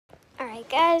Alright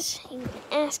guys, you've been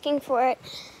asking for it.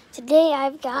 Today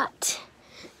I've got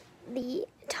the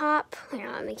top, here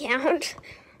on the count.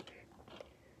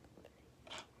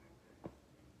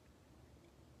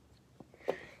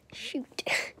 Shoot.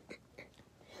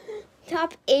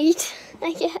 Top 8,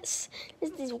 I guess.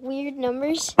 It's these weird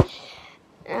numbers.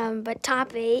 But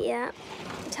top 8, yeah.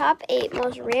 Top 8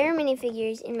 most rare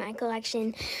minifigures in my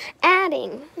collection.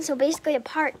 Adding, so basically a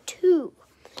part 2.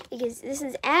 Because this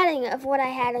is adding of what I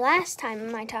had last time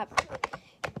in my top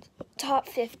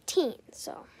 15.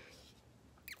 So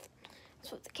let's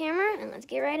flip the camera and let's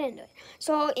get right into it.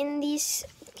 So in this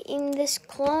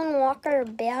Clone Walker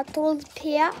Battle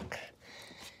Pack,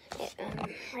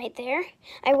 right there,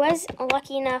 I was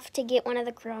lucky enough to get one of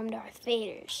the Chrome Darth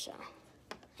Vaders. So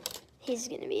he's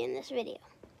gonna be in this video.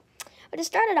 But to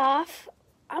start it off,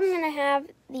 I'm gonna have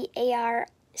the ARC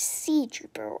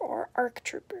Trooper or ARC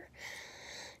Trooper.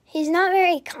 He's not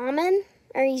very common,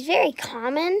 or he's very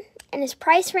common, and his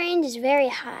price range is very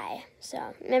high.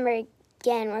 So remember,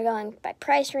 again, we're going by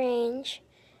price range,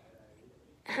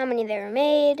 how many they were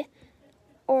made,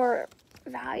 or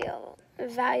value,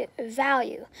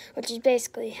 which is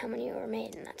basically how many were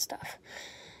made and that stuff.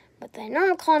 But the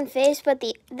normal clone face, but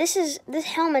this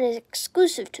helmet is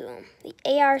exclusive to him. The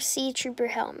ARC Trooper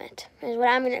helmet is what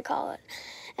I'm gonna call it.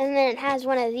 And then it has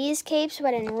one of these capes,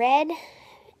 but in red,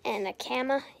 and a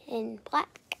cama in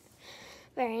black.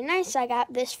 Very nice. I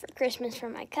got this for Christmas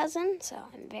from my cousin, so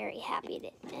I'm very happy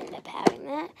to end up having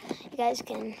that. You guys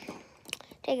can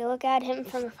take a look at him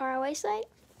from a faraway site,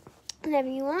 whenever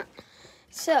you want.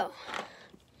 So,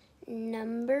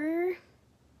 number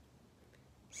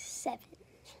 7.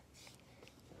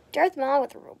 Darth Maul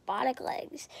with robotic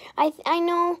legs. I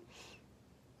know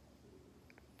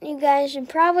you guys should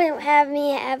probably have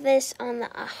me have this on the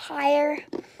higher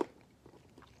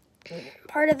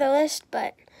part of the list,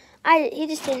 but he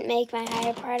just didn't make my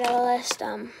higher part of the list.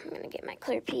 I'm gonna get my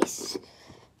clear piece.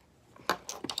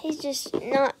 He's just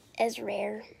not as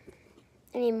rare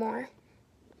anymore,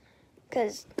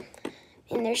 because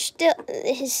there's still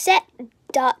his set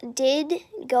did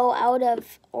go out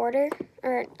of order,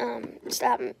 or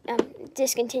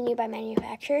discontinued by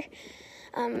manufacturer.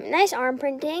 Nice arm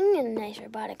printing and nice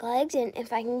robotic legs, and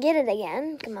if I can get it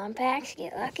again, come on packs,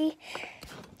 get lucky.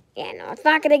 Yeah, no, it's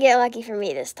not going to get lucky for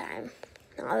me this time.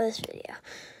 Not this video.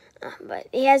 But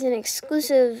he has an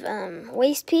exclusive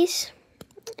waist piece,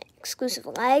 exclusive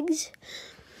legs.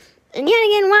 And yet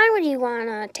again, why would you want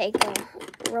to take the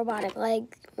robotic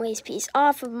leg waist piece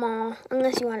off of Maul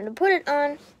unless you wanted to put it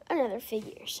on another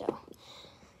figure? So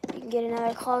you can get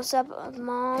another close-up of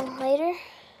Maul later.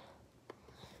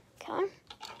 Okay.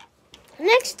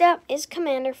 Next up is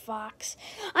Commander Fox.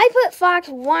 I put Fox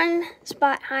one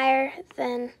spot higher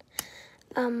than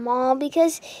Maul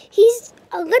because he's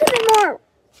a little bit more,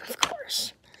 of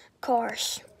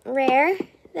course, rare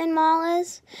than Maul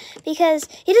is, because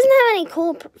he doesn't have any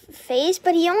cool face,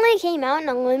 but he only came out in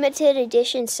a limited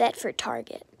edition set for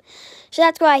Target. So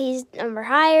that's why he's number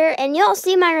higher, and you'll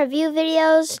see my review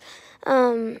videos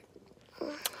on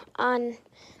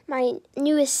my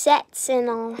newest sets, and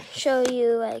I'll show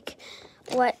you like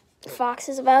what Fox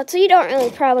is about, so you don't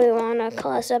really probably want a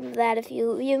close-up of that if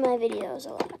you view my videos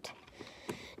a lot.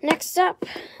 Next up,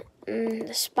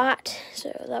 the spot,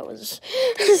 so that was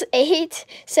 8,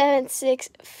 7, 6,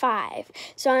 5.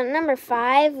 So on number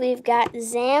 5, we've got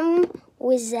Sam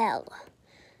Wessel.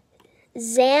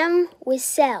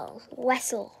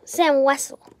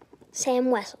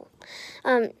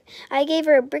 I gave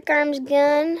her a brick arms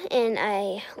gun, and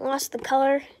I lost the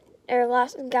color, or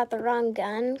got the wrong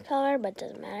gun color, but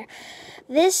doesn't matter.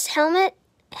 This helmet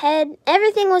had,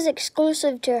 everything was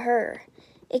exclusive to her,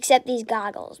 except these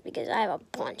goggles, because I have a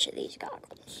bunch of these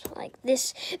goggles. Like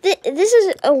this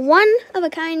is a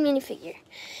one-of-a-kind minifigure.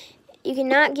 You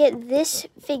cannot get this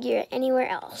figure anywhere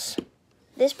else.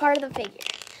 This part of the figure.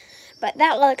 But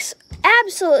that looks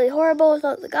absolutely horrible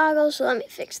without the goggles, so let me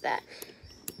fix that.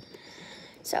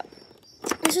 So,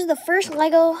 this is the first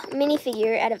Lego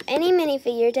minifigure out of any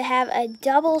minifigure to have a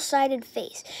double-sided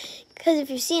face. Because if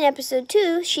you've seen episode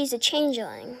 2, she's a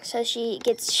changeling. So she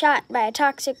gets shot by a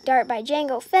toxic dart by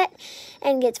Jango Fett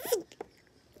and gets...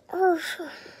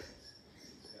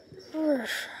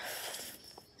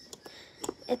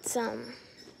 It's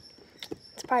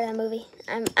part of the movie.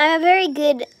 I'm a very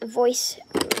good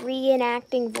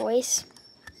reenacting voice,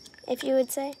 if you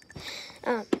would say.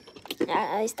 At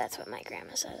least that's what my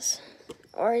grandma says.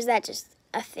 Or is that just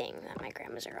a thing that my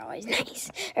grandmas are always nice?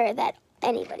 Or that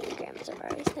anybody's grandmas are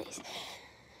always nice.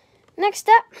 Next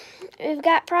up, we've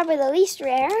got probably the least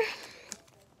rare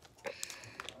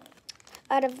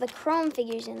out of the chrome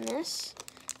figures in this.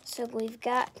 So we've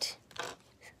got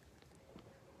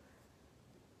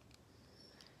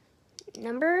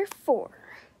number 4.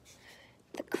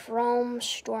 The Chrome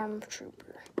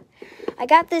Stormtrooper. I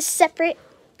got this separate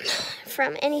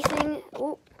from anything.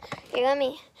 Ooh, here,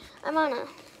 I'm on a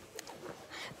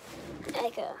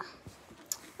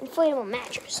inflatable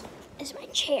mattress. This is my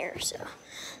chair, so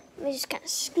let me just kind of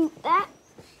scoop that.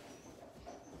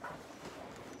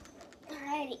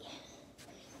 Alrighty.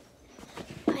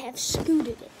 I have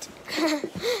scooted it.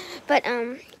 But,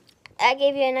 I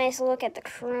gave you a nice look at the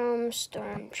Chrome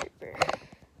Stormtrooper.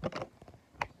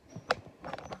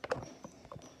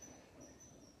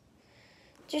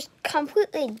 Just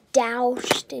completely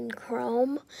doused in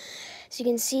chrome. So you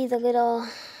can see the little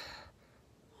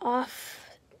off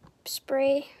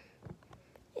spray,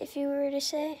 if you were to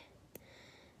say.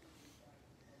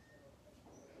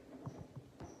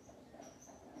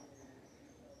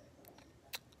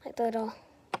 Like the little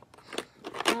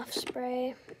off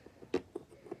spray.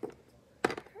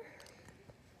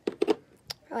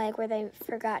 Like where they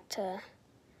forgot to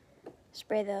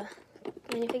spray the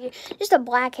minifigure. Just a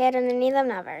black head underneath. I'm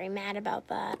not very mad about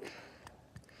that.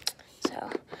 So,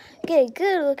 get a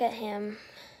good look at him.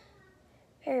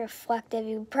 Very reflective.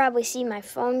 You probably see my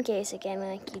phone case again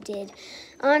like you did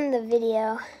on the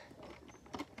video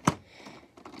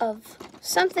of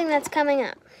something that's coming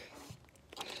up.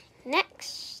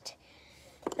 Next,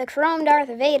 the Chrome Darth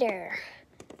Vader.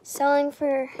 Selling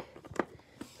for...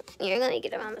 Here, let me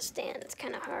get him on the stand. It's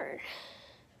kind of hard.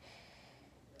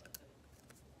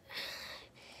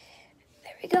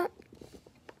 There we go.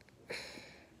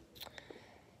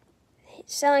 He's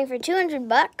selling for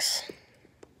 $200.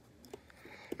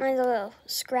 Mine's a little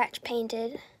scratch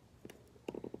painted,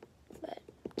 but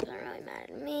it doesn't really matter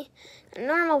to me. A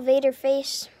normal Vader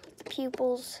face with the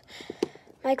pupils.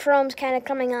 My chrome's kind of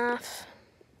coming off,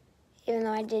 even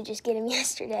though I did just get him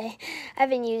yesterday. I've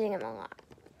been using him a lot,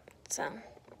 so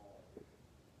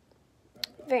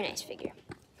very nice figure.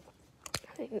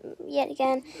 Yet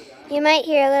again, you might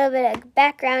hear a little bit of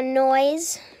background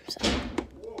noise. So,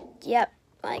 yep,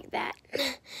 like that.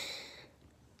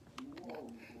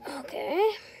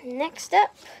 Okay, next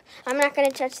up, I'm not going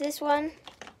to touch this one,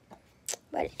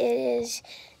 but it is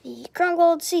the Chrome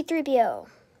Gold C-3PO.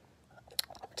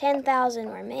 10,000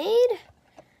 were made.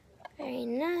 Very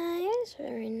nice,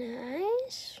 very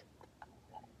nice.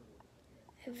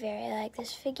 I very like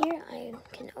this figure. I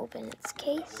can open its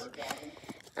case.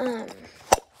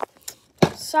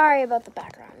 Sorry about the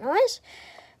background noise,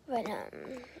 but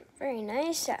very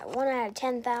nice. 1 out of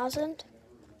 10,000.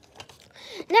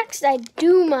 Next, I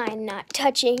do mind not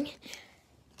touching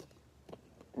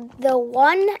the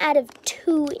 1 out of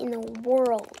 2 in the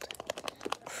world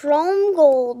Chrome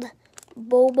Gold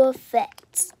Boba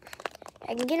Fett.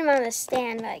 I can get him on the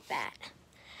stand like that.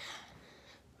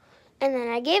 And then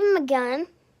I gave him a gun.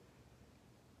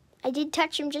 I did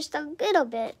touch him just a little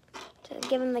bit to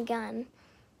give him the gun.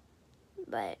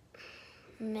 But,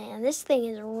 man, this thing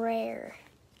is rare.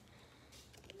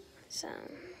 So,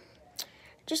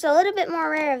 just a little bit more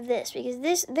rare of this,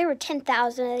 because there were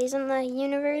 10,000 of these in the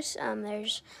universe.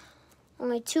 There's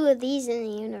only 2 of these in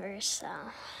the universe. So,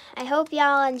 I hope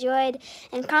y'all enjoyed,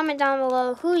 and comment down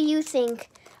below who you think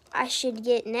I should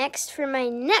get next for my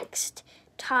next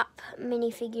top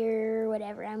minifigure,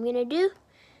 whatever I'm gonna do.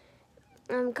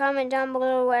 Comment down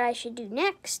below what I should do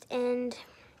next, and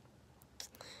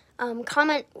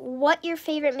comment what your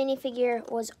favorite minifigure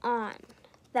was on,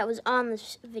 that was on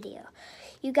this video.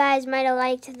 You guys might have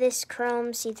liked this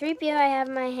Chrome C-3PO I have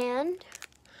in my hand.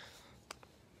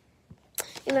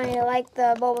 You might have liked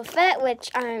the Boba Fett,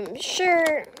 which I'm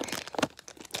sure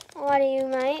a lot of you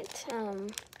might.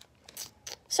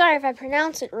 Sorry if I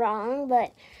pronounce it wrong,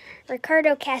 but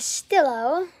Ricardo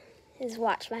Castillo has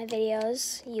watched my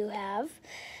videos. You have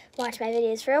watched my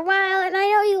videos for a while, and I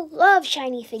know you love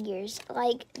shiny figures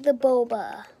like the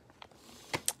Boba.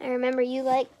 I remember you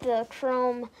liked the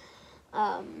Chrome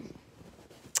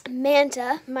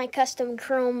Manta, my custom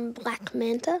Chrome Black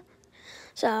Manta.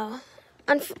 So,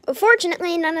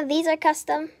 unfortunately, none of these are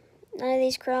custom, none of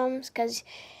these Chromes, because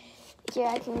here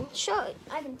I can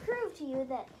prove to you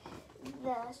that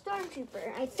the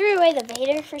Stormtrooper, I threw away the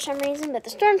Vader for some reason, but the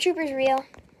Stormtrooper's real.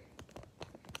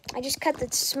 I just cut the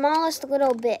smallest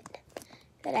little bit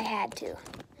that I had to.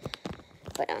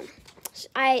 But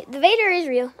the Vader is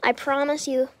real. I promise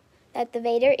you that the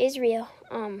Vader is real.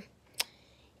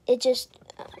 It just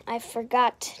I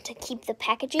forgot to keep the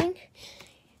packaging.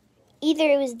 Either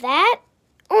it was that,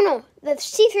 oh no, the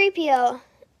C-3PO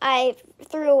I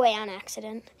threw away on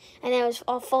accident, and it was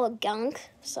all full of gunk,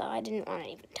 so I didn't want to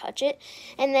even touch it.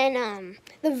 And then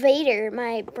the Vader,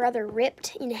 my brother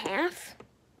ripped in half.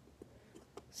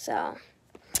 So,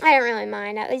 I don't really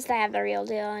mind. At least I have the real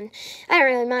deal, and I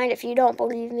don't really mind if you don't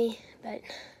believe me, but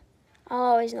I'll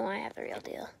always know I have the real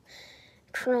deal.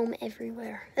 Chrome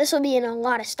everywhere. This will be in a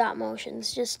lot of stop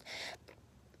motions, just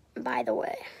by the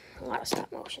way. A lot of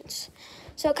stop motions.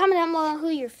 So comment down below who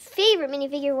your favorite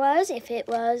minifigure was, if it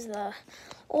was the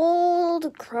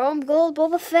old Chrome Gold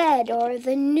Boba Fett, or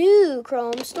the new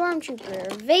Chrome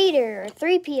Stormtrooper, Vader, or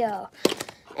 3PO.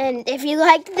 And if you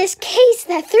liked this case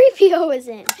that 3PO was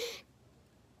in.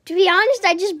 To be honest,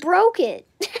 I just broke it.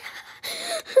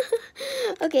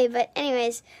 Okay, but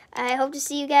anyways, I hope to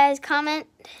see you guys. Comment.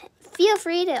 Feel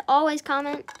free to always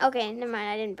comment. Okay, never mind.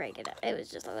 I didn't break it up. It was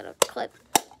just a little clip.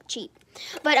 Cheap.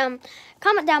 But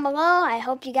comment down below. I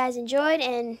hope you guys enjoyed,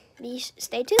 and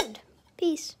stay tuned.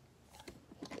 Peace.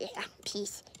 Yeah,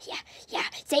 peace. Yeah.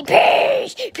 Say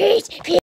peace. Peace.